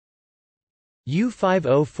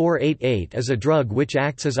U-50488 is a drug which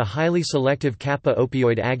acts as a highly selective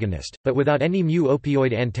kappa-opioid agonist, but without any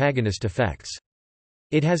mu-opioid antagonist effects.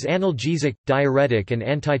 It has analgesic, diuretic and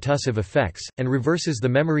antitussive effects, and reverses the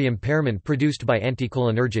memory impairment produced by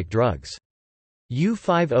anticholinergic drugs.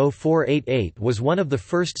 U-50488 was one of the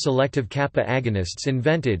first selective kappa agonists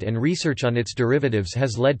invented, and research on its derivatives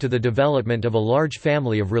has led to the development of a large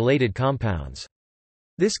family of related compounds.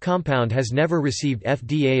 This compound has never received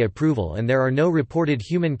FDA approval, and there are no reported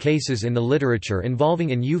human cases in the literature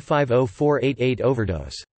involving an U-50488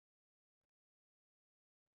 overdose.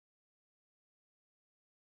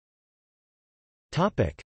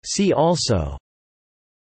 See also: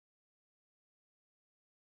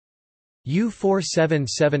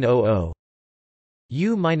 U-47700,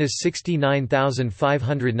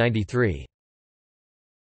 U-69593